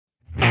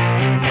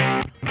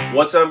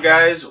What's up,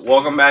 guys?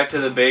 Welcome back to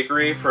the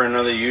bakery for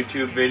another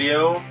YouTube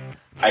video.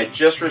 I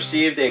just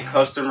received a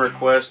custom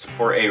request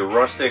for a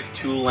Rustic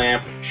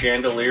 2-lamp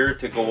chandelier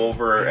to go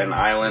over an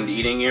island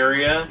eating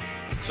area.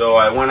 So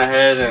I went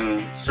ahead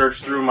and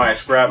searched through my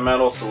scrap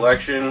metal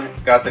selection,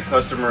 got the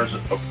customer's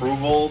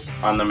approval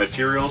on the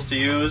materials to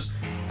use,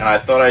 and I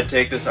thought I'd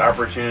take this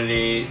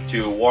opportunity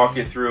to walk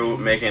you through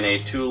making a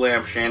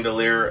 2-lamp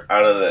chandelier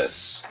out of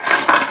this.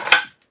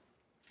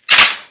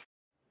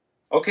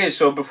 Okay,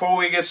 so before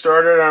we get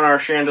started on our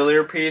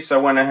chandelier piece, I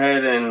went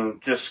ahead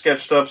and just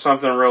sketched up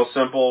something real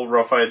simple,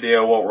 rough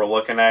idea of what we're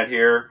looking at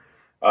here.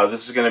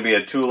 This is going to be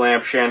a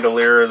 2-lamp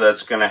chandelier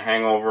that's going to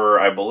hang over,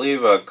 I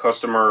believe, a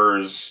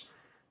customer's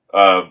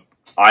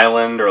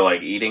island or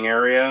like eating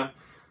area.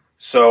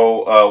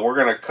 So we're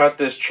going to cut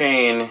this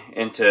chain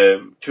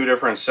into 2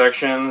 different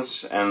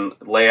sections and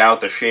lay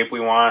out the shape we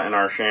want in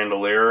our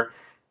chandelier.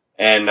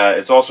 And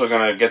it's also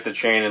going to get the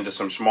chain into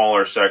some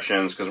smaller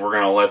sections because we're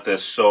going to let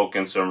this soak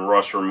in some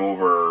rust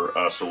remover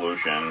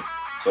solution.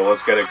 So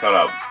let's get it cut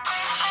up.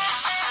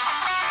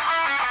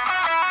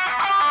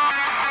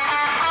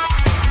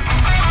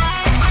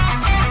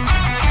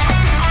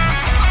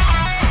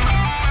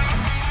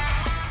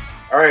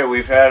 Alright,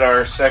 we've had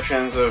our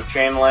sections of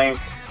chain link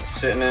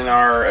sitting in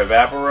our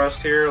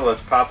Evaporust here.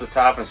 Let's pop the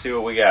top and see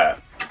what we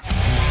got.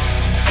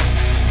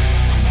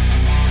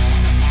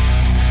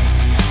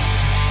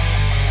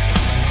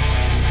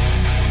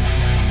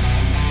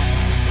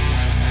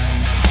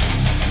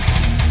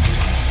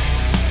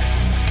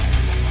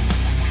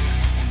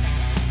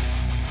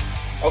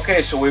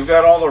 Okay, so we've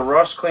got all the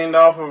rust cleaned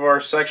off of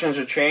our sections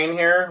of chain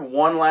here.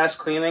 One last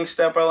cleaning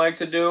step I like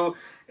to do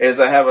is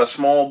I have a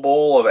small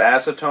bowl of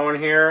acetone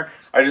here.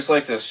 I just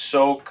like to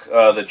soak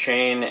the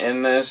chain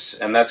in this,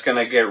 and that's going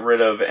to get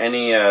rid of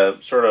any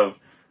sort of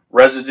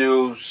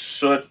residue,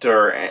 soot,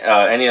 or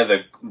any of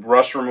the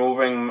rust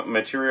removing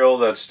material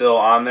that's still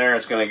on there.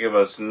 It's going to give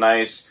us a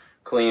nice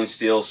clean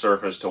steel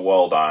surface to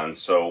weld on.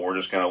 So we're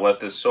just going to let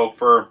this soak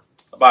for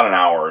about an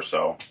hour or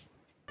so.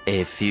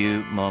 A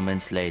few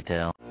moments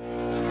later.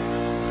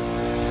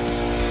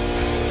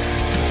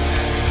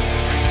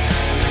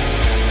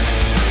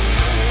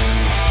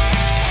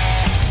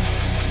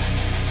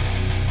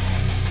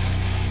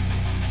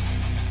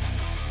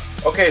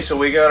 Okay, so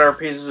we got our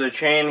pieces of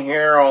chain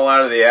here all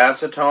out of the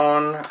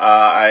acetone.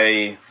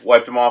 I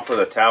wiped them off with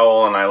a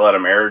towel and I let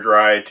them air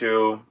dry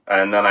too.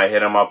 And then I hit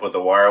them up with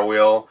the wire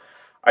wheel.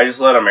 I just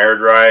let them air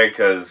dry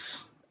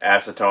because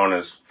acetone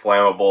is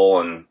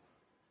flammable and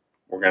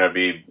we're going to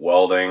be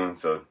welding,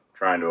 so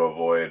trying to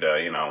avoid,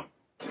 you know.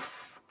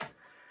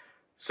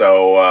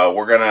 So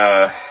we're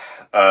going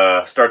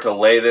to start to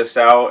lay this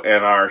out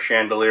in our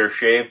chandelier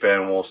shape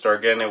and we'll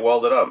start getting it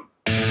welded up.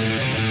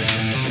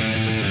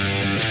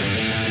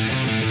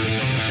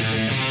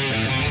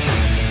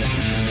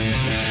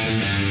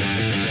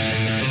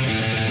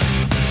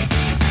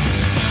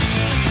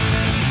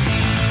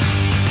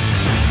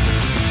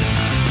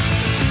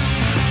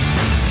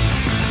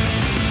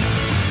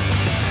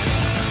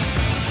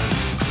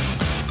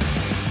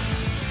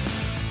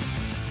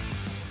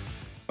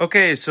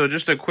 Okay, so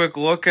just a quick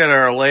look at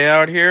our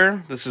layout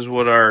here. This is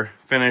what our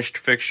finished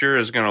fixture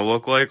is going to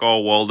look like,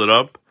 all welded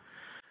up.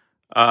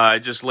 I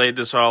just laid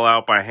this all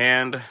out by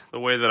hand the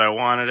way that I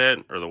wanted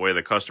it, or the way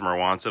the customer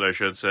wants it, I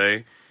should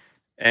say.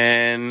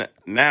 And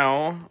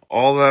now,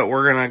 all that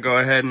we're going to go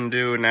ahead and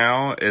do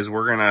now is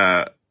we're going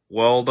to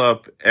weld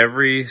up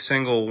every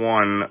single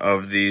one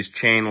of these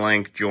chain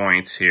link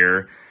joints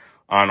here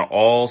on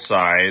all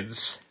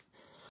sides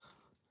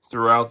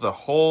throughout the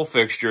whole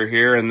fixture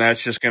here, and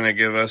that's just going to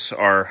give us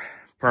our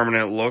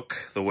permanent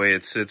look the way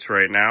it sits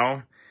right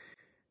now.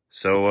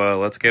 So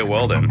let's get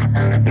welding.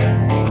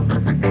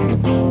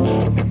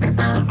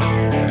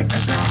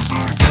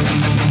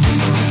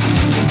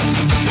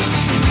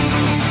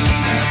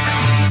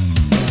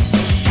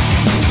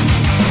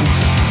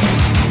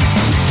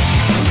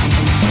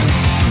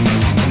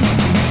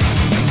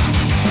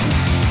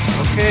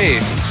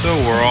 Okay, so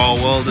we're all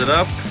welded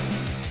up.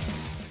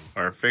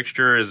 Our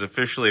fixture is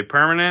officially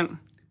permanent.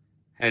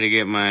 Had to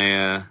get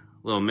my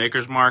little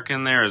maker's mark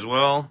in there as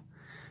well.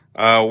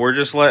 We're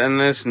just letting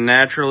this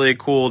naturally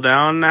cool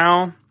down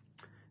now.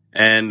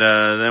 And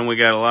then we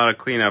got a lot of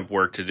cleanup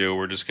work to do.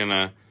 We're just going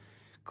to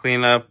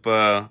clean up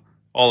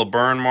all the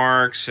burn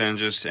marks and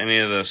just any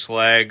of the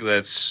slag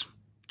that's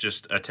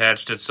just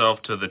attached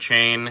itself to the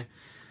chain.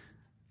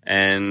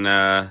 And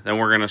then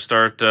we're going to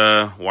start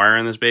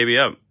wiring this baby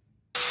up.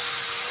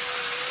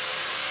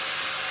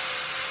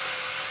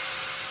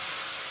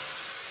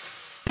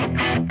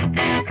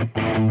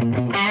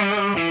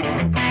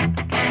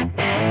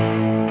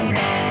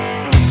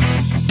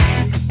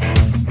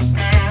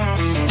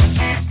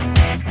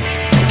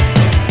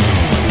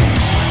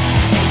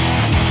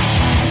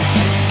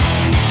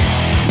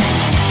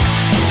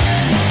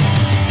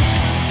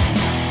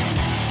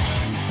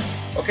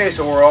 Okay,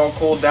 so we're all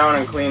cooled down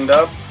and cleaned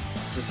up.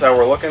 This is how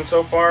we're looking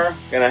so far.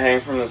 Gonna hang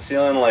from the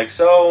ceiling like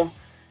so.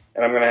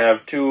 And I'm gonna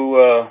have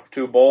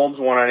two bulbs,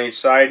 one on each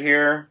side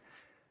here.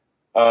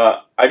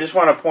 I just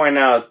want to point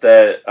out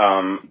that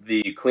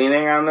the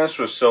cleaning on this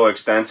was so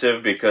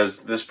extensive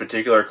because this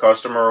particular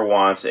customer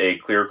wants a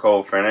clear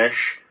coat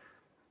finish.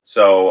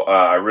 So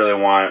I really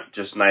want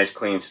just nice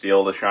clean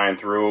steel to shine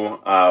through.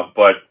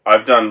 But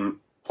I've done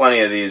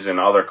plenty of these in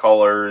other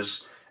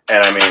colors.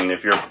 And I mean,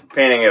 if you're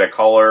painting it a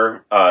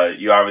color,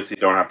 you obviously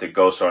don't have to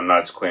go so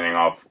nuts cleaning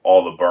off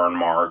all the burn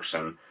marks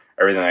and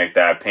everything like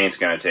that. Paint's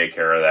going to take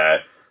care of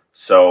that.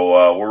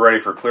 So we're ready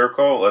for clear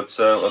coat. Let's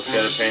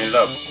get it painted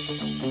up.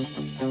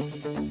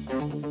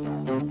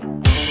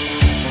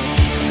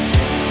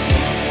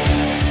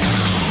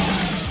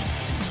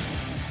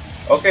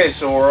 Okay,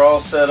 so we're all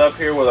set up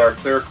here with our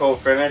clear coat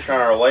finish on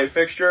our light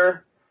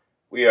fixture.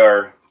 We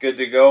are good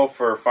to go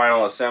for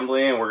final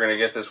assembly, and we're going to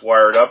get this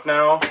wired up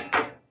now.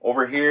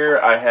 Over here,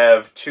 I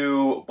have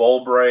two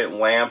Bulbright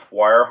lamp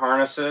wire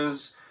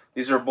harnesses.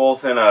 These are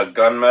both in a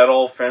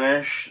gunmetal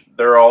finish.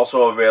 They're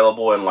also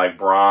available in like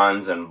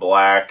bronze and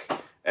black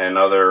and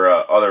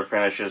other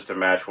finishes to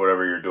match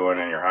whatever you're doing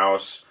in your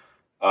house.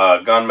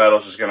 Gunmetal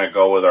is just going to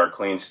go with our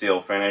clean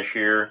steel finish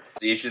here.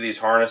 Each of these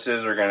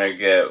harnesses are going to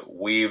get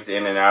weaved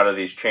in and out of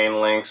these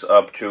chain links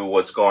up to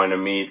what's going to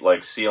meet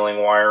like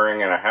ceiling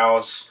wiring in a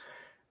house.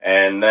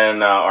 And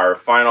then our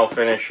final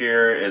finish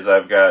here is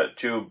I've got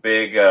two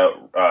big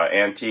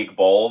antique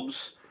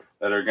bulbs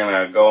that are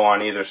going to go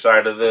on either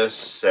side of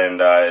this, and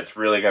it's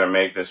really going to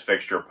make this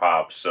fixture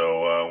pop.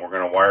 So we're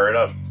going to wire it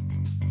up.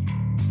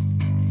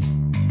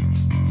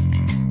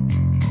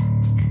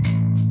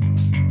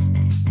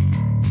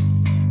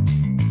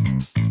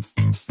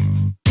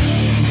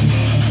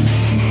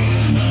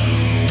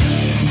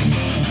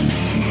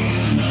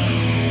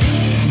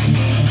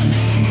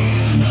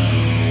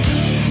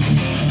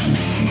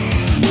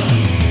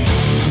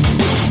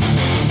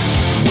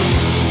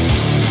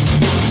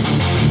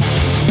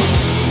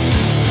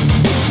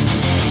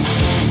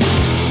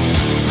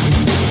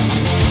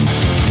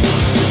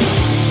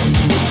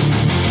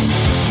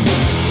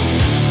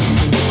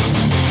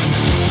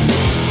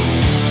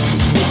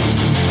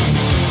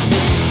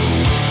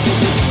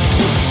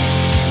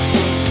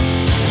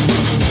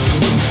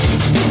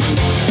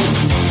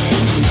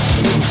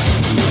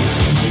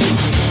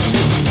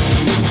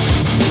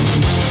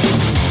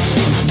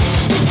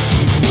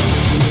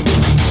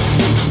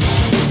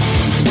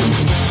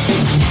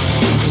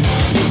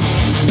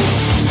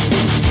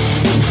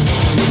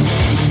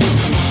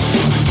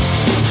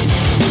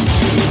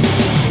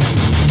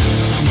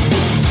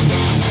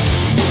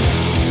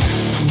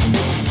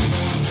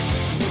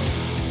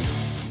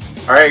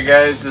 Alright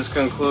guys, this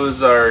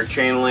concludes our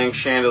chain link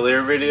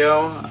chandelier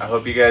video. I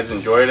hope you guys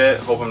enjoyed it.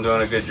 Hope I'm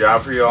doing a good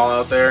job for you all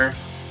out there.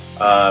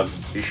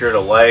 Be sure to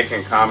like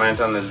and comment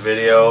on this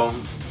video.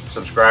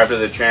 Subscribe to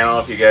the channel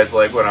if you guys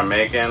like what I'm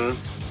making.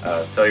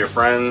 Tell your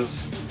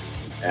friends.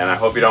 And I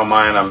hope you don't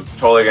mind, I'm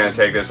totally going to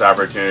take this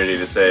opportunity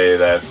to say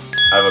that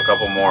I have a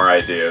couple more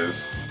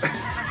ideas.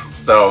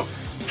 So,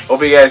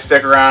 hope you guys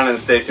stick around and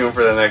stay tuned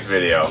for the next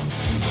video.